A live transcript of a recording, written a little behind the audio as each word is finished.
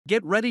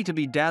Get ready to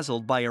be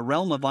dazzled by a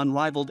realm of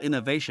unrivaled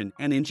innovation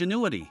and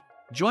ingenuity.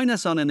 Join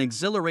us on an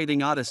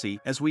exhilarating odyssey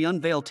as we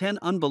unveil 10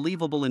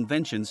 unbelievable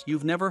inventions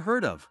you've never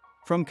heard of.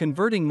 From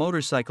converting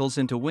motorcycles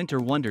into winter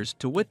wonders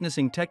to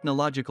witnessing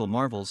technological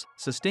marvels,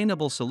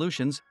 sustainable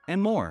solutions,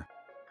 and more.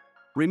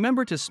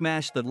 Remember to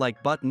smash that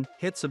like button,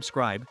 hit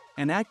subscribe,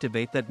 and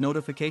activate that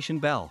notification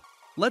bell.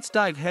 Let's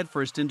dive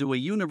headfirst into a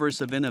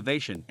universe of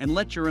innovation and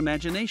let your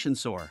imagination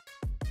soar.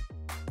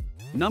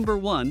 Number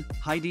 1.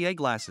 HiiDii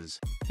Glasses.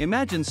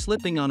 Imagine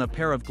slipping on a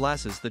pair of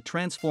glasses that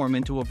transform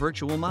into a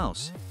virtual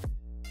mouse.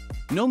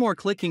 No more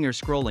clicking or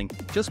scrolling,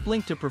 just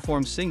blink to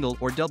perform single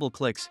or double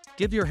clicks,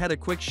 give your head a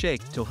quick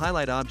shake to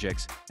highlight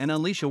objects, and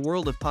unleash a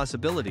world of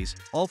possibilities,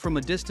 all from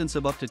a distance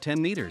of up to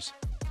 10 meters.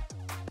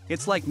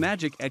 It's like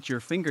magic at your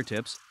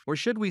fingertips, or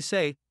should we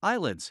say,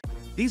 eyelids.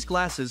 These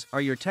glasses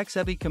are your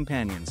tech-savvy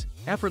companions,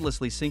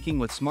 effortlessly syncing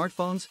with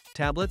smartphones,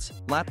 tablets,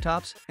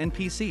 laptops, and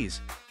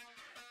PCs.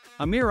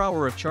 A mere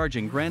hour of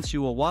charging grants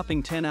you a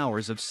whopping 10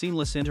 hours of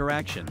seamless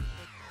interaction.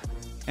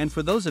 And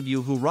for those of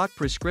you who rock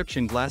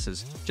prescription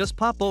glasses, just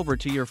pop over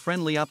to your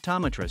friendly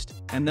optometrist,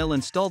 and they'll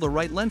install the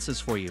right lenses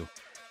for you.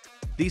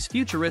 These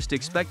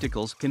futuristic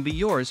spectacles can be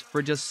yours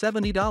for just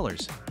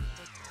 $70.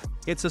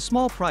 It's a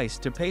small price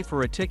to pay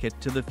for a ticket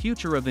to the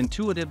future of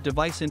intuitive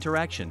device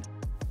interaction.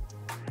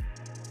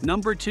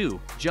 Number 2.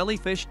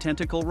 Jellyfish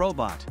Tentacle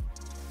Robot.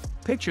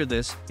 Picture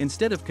this: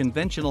 instead of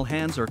conventional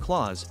hands or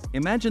claws,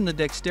 imagine the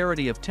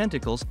dexterity of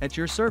tentacles at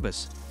your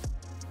service.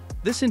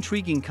 This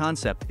intriguing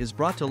concept is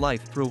brought to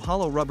life through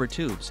hollow rubber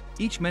tubes,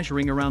 each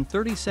measuring around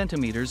 30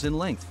 centimeters in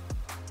length.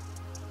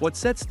 What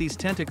sets these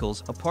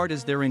tentacles apart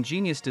is their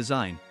ingenious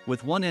design,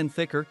 with one end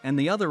thicker and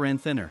the other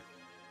end thinner.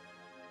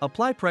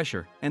 Apply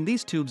pressure, and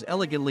these tubes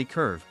elegantly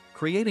curve,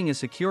 creating a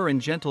secure and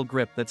gentle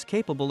grip that's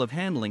capable of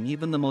handling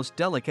even the most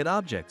delicate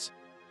objects.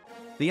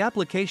 The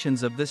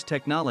applications of this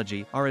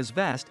technology are as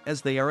vast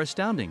as they are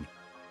astounding.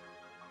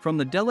 From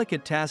the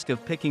delicate task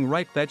of picking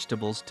ripe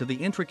vegetables to the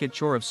intricate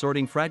chore of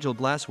sorting fragile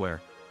glassware,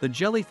 the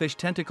Jellyfish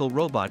Tentacle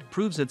Robot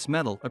proves its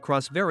mettle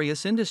across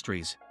various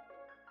industries.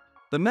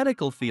 The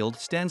medical field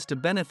stands to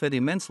benefit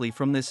immensely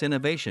from this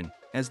innovation,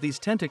 as these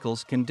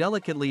tentacles can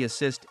delicately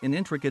assist in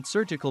intricate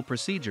surgical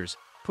procedures,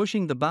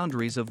 pushing the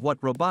boundaries of what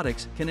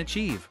robotics can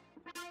achieve.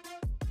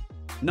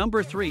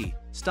 Number 3.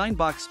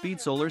 Steinbach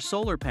Speedsolar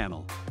Solar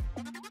Panel.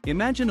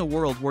 Imagine a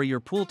world where your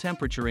pool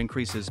temperature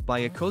increases by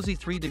a cozy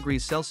 3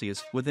 degrees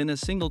Celsius within a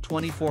single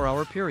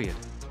 24-hour period.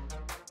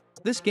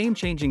 This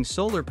game-changing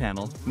solar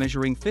panel,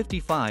 measuring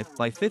 55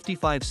 by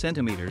 55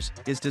 centimeters,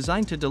 is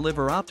designed to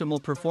deliver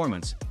optimal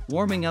performance,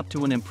 warming up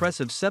to an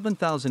impressive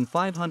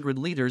 7,500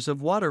 liters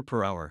of water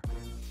per hour.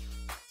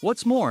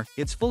 What's more,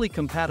 it's fully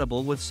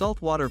compatible with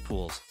saltwater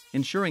pools,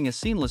 ensuring a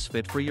seamless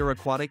fit for your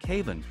aquatic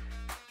haven.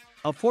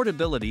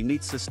 Affordability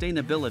meets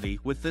sustainability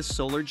with this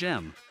solar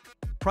gem.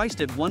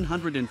 Priced at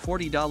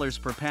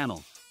 $140 per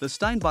panel, the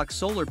Steinbach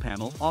solar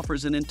panel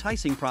offers an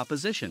enticing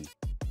proposition.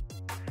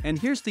 And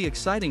here's the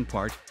exciting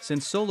part: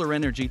 since solar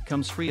energy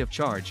comes free of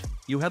charge,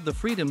 you have the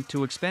freedom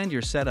to expand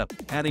your setup,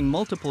 adding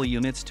multiple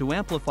units to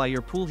amplify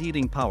your pool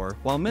heating power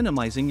while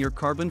minimizing your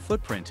carbon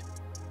footprint.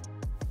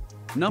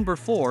 Number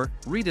 4.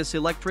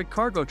 Rhaetus-Electric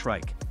Cargo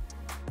Trike.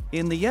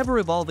 In the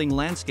ever-evolving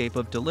landscape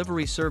of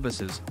delivery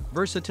services,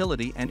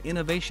 versatility and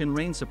innovation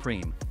reign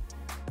supreme.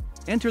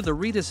 Enter the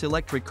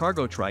Rhaetus-Electric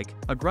Cargo Trike,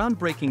 a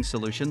groundbreaking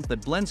solution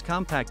that blends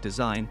compact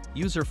design,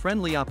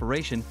 user-friendly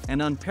operation,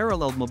 and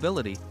unparalleled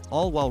mobility,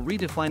 all while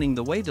redefining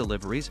the way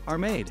deliveries are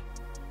made.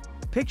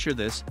 Picture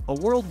this: a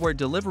world where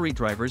delivery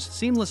drivers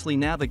seamlessly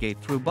navigate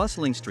through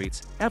bustling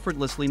streets,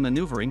 effortlessly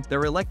maneuvering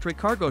their electric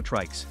cargo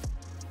trikes.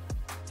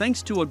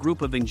 Thanks to a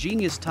group of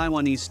ingenious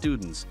Taiwanese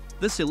students,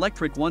 this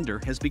electric wonder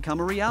has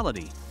become a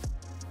reality.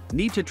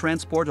 Need to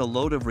transport a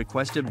load of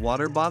requested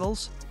water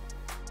bottles?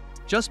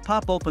 Just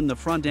pop open the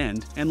front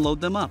end and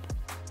load them up.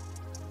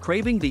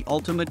 Craving the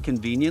ultimate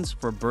convenience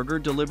for burger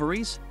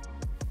deliveries?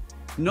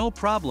 No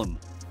problem.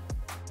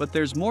 But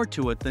there's more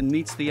to it than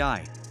meets the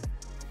eye.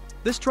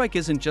 This trike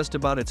isn't just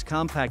about its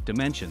compact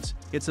dimensions,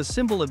 it's a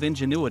symbol of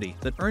ingenuity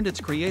that earned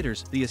its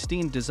creators the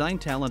esteemed Design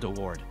Talent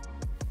Award.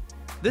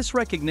 This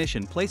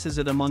recognition places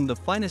it among the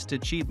finest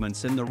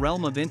achievements in the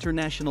realm of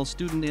international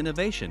student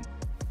innovation.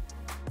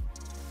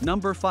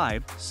 Number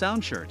 5.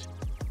 SoundShirt.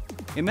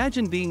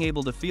 Imagine being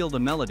able to feel the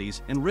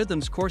melodies and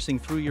rhythms coursing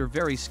through your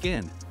very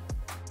skin.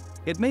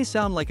 It may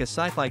sound like a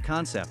sci-fi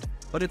concept,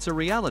 but it's a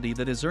reality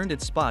that has earned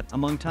its spot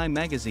among Time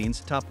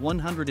magazine's top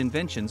 100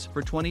 inventions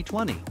for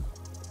 2020.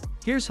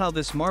 Here's how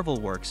this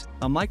marvel works: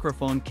 a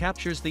microphone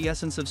captures the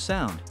essence of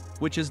sound,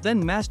 which is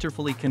then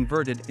masterfully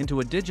converted into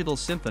a digital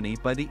symphony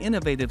by the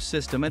innovative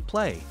system at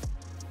play.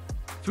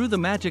 Through the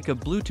magic of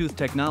Bluetooth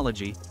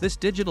technology, this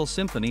digital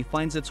symphony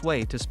finds its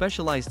way to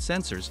specialized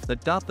sensors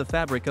that dot the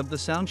fabric of the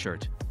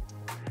SoundShirt.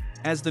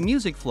 As the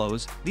music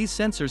flows, these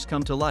sensors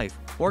come to life,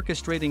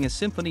 orchestrating a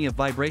symphony of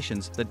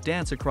vibrations that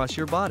dance across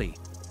your body.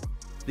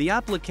 The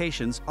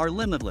applications are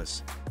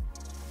limitless.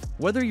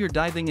 Whether you're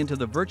diving into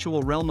the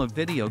virtual realm of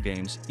video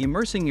games,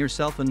 immersing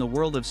yourself in the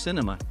world of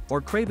cinema, or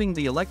craving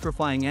the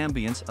electrifying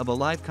ambience of a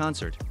live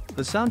concert,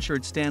 the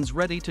SoundShirt stands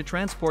ready to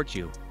transport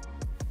you.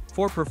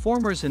 For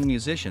performers and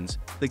musicians,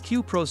 the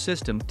Q Pro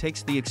system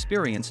takes the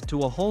experience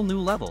to a whole new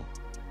level.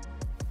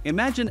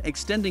 Imagine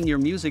extending your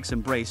music's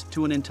embrace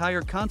to an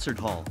entire concert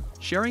hall,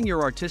 sharing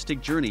your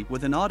artistic journey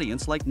with an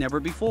audience like never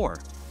before.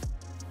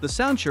 The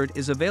SoundShirt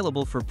is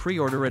available for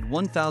pre-order at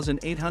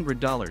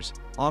 $1,800,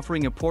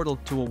 offering a portal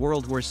to a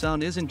world where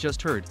sound isn't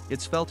just heard,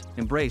 it's felt,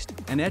 embraced,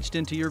 and etched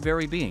into your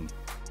very being.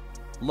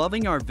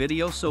 Loving our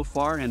video so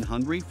far and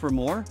hungry for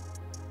more?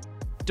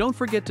 Don't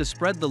forget to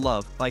spread the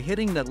love by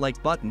hitting that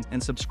like button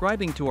and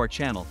subscribing to our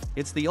channel.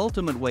 It's the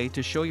ultimate way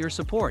to show your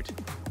support.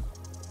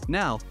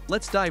 Now,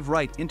 let's dive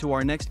right into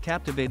our next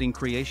captivating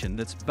creation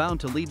that's bound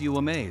to leave you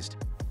amazed.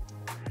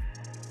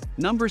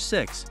 Number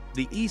 6.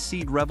 The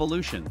E-Seed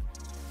Revolution.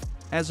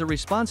 As a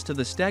response to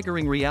the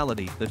staggering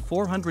reality that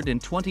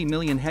 420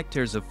 million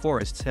hectares of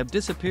forests have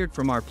disappeared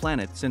from our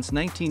planet since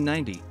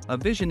 1990, a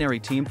visionary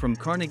team from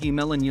Carnegie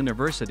Mellon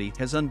University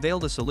has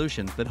unveiled a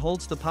solution that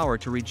holds the power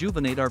to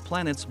rejuvenate our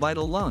planet's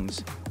vital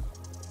lungs.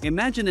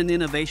 Imagine an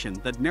innovation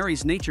that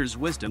marries nature's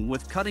wisdom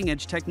with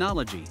cutting-edge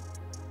technology.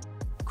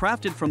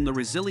 Crafted from the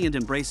resilient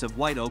embrace of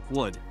white oak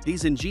wood,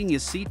 these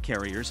ingenious seed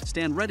carriers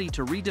stand ready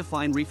to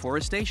redefine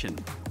reforestation.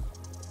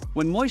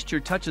 When moisture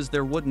touches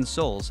their wooden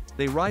soles,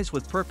 they rise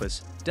with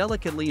purpose,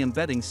 delicately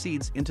embedding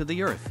seeds into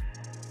the earth.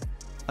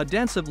 A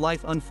dance of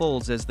life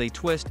unfolds as they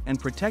twist and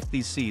protect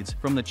these seeds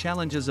from the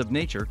challenges of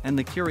nature and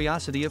the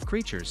curiosity of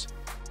creatures.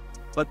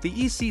 But the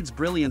E-Seed's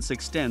brilliance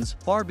extends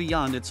far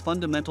beyond its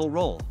fundamental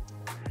role.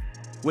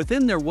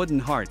 Within their wooden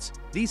hearts,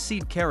 these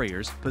seed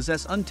carriers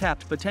possess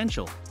untapped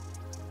potential.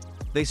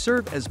 They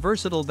serve as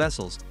versatile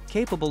vessels,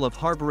 capable of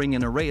harboring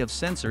an array of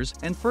sensors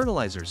and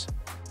fertilizers.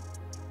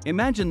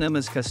 Imagine them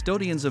as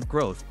custodians of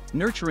growth,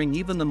 nurturing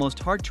even the most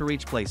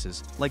hard-to-reach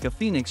places, like a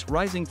phoenix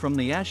rising from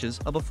the ashes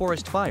of a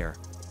forest fire.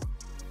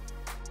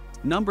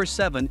 Number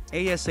 7.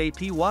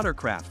 ASAP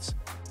Watercrafts.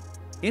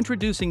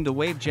 Introducing the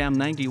WaveJam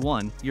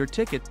 91, your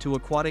ticket to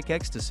aquatic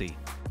ecstasy.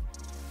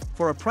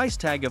 For a price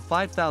tag of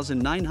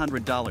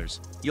 $5,900,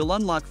 you'll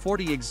unlock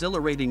 40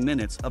 exhilarating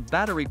minutes of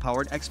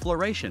battery-powered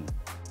exploration.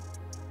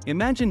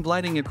 Imagine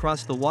gliding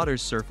across the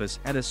water's surface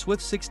at a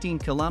swift 16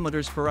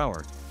 km per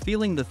hour,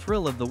 feeling the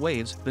thrill of the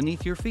waves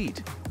beneath your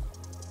feet.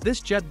 This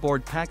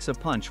jetboard packs a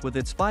punch with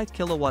its 5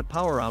 kilowatt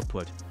power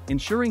output,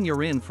 ensuring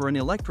you're in for an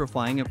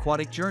electrifying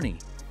aquatic journey.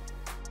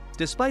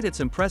 Despite its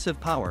impressive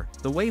power,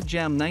 the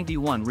WaveJam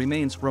 91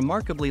 remains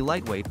remarkably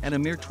lightweight at a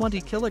mere 20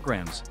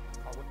 kilograms.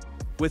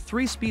 With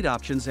 3 speed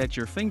options at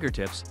your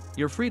fingertips,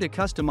 you're free to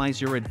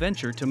customize your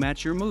adventure to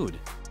match your mood.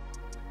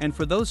 And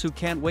for those who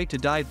can't wait to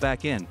dive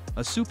back in,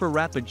 a super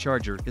rapid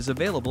charger is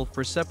available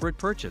for separate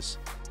purchase.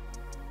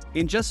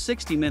 In just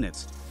 60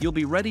 minutes, you'll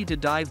be ready to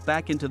dive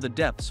back into the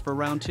depths for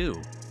round 2.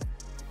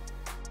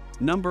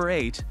 Number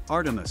 8.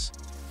 Artemis.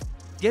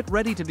 Get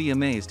ready to be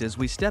amazed as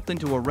we step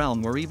into a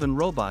realm where even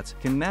robots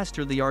can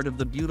master the art of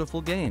the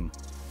beautiful game.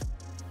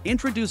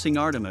 Introducing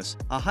Artemis,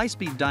 a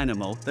high-speed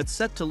dynamo that's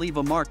set to leave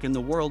a mark in the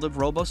world of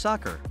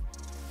robo-soccer.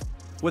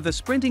 With a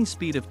sprinting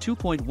speed of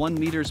 2.1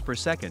 meters per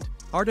second,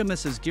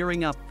 Artemis is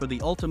gearing up for the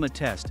ultimate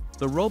test,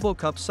 the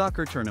RoboCup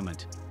soccer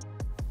tournament.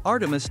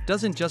 Artemis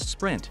doesn't just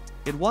sprint,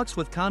 it walks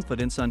with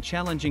confidence on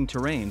challenging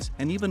terrains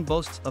and even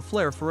boasts a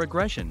flair for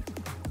aggression.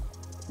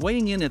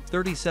 Weighing in at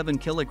 37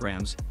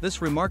 kilograms,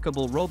 this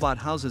remarkable robot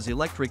houses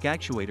electric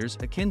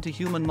actuators akin to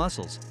human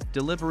muscles,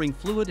 delivering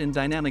fluid and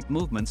dynamic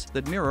movements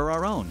that mirror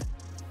our own.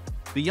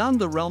 Beyond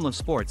the realm of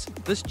sports,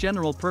 this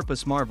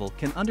general-purpose marvel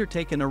can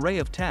undertake an array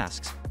of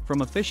tasks,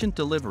 from efficient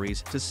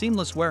deliveries to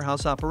seamless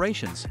warehouse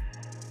operations.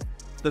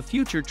 The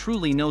future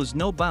truly knows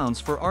no bounds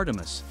for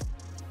Artemis.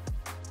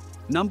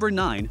 Number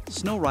 9.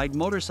 SnowRide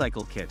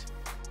Motorcycle Kit.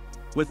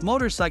 With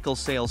motorcycle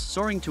sales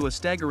soaring to a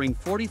staggering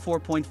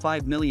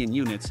 44.5 million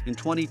units in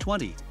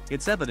 2020,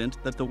 it's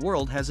evident that the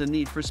world has a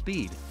need for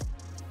speed.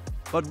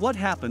 But what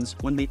happens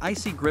when the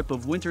icy grip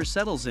of winter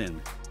settles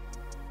in?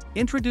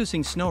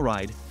 Introducing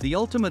SnowRide, the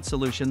ultimate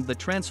solution that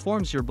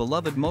transforms your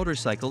beloved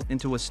motorcycle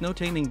into a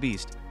snow-taming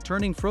beast,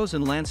 turning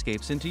frozen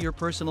landscapes into your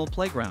personal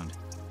playground.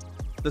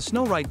 The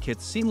SnowRide kit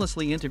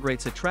seamlessly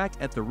integrates a track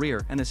at the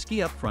rear and a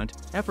ski up front,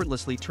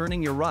 effortlessly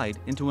turning your ride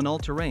into an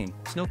all-terrain,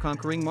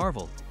 snow-conquering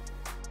marvel.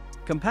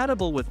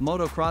 Compatible with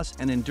motocross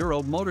and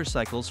enduro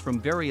motorcycles from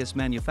various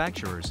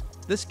manufacturers,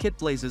 this kit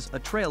blazes a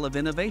trail of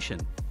innovation.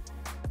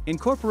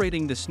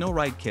 Incorporating the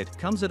SnowRide kit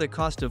comes at a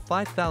cost of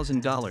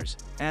 $5,000,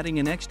 adding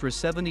an extra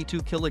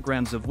 72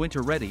 kilograms of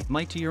winter-ready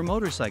might to your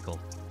motorcycle.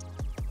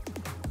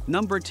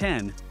 Number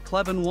 10.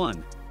 Clevon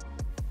 1.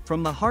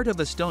 From the heart of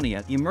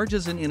Estonia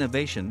emerges an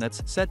innovation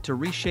that's set to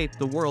reshape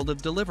the world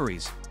of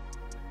deliveries.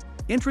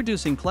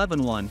 Introducing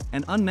Clevon 1,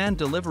 an unmanned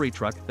delivery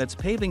truck that's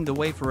paving the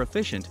way for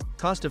efficient,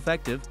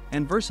 cost-effective,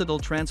 and versatile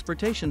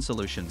transportation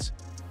solutions.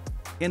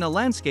 In a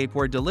landscape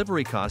where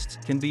delivery costs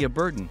can be a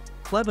burden,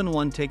 Clevon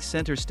 1 takes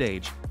center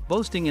stage,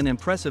 boasting an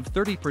impressive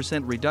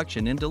 30%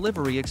 reduction in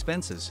delivery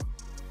expenses.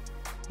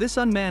 This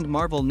unmanned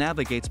marvel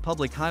navigates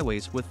public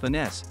highways with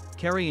finesse,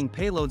 carrying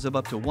payloads of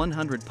up to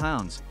 100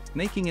 pounds,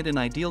 making it an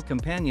ideal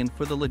companion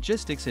for the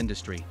logistics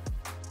industry.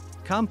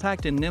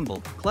 Compact and nimble,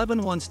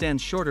 Clevon 1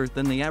 stands shorter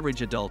than the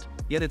average adult,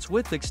 yet its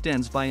width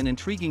extends by an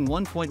intriguing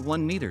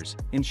 1.1 meters,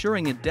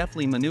 ensuring it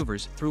deftly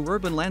maneuvers through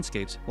urban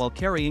landscapes while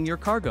carrying your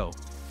cargo.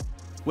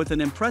 With an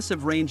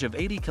impressive range of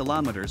 80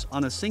 kilometers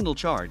on a single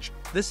charge,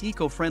 this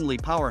eco-friendly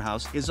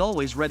powerhouse is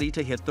always ready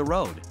to hit the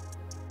road.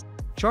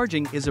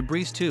 Charging is a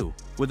breeze too,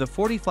 with a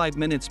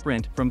 45-minute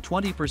sprint from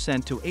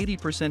 20% to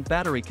 80%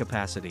 battery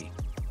capacity.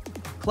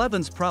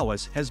 Clevon's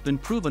prowess has been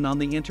proven on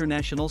the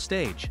international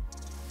stage.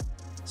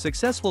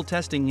 Successful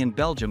testing in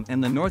Belgium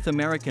and the North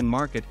American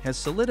market has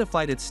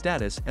solidified its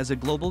status as a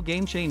global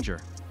game-changer.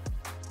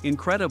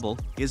 Incredible,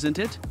 isn't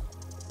it?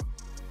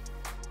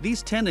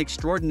 These 10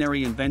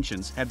 extraordinary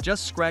inventions have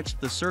just scratched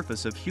the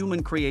surface of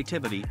human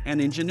creativity and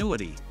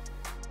ingenuity.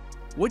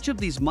 Which of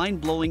these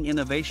mind-blowing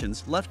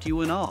innovations left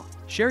you in awe?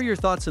 Share your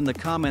thoughts in the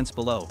comments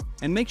below,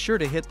 and make sure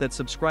to hit that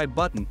subscribe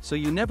button so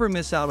you never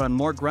miss out on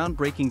more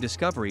groundbreaking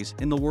discoveries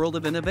in the world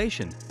of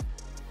innovation.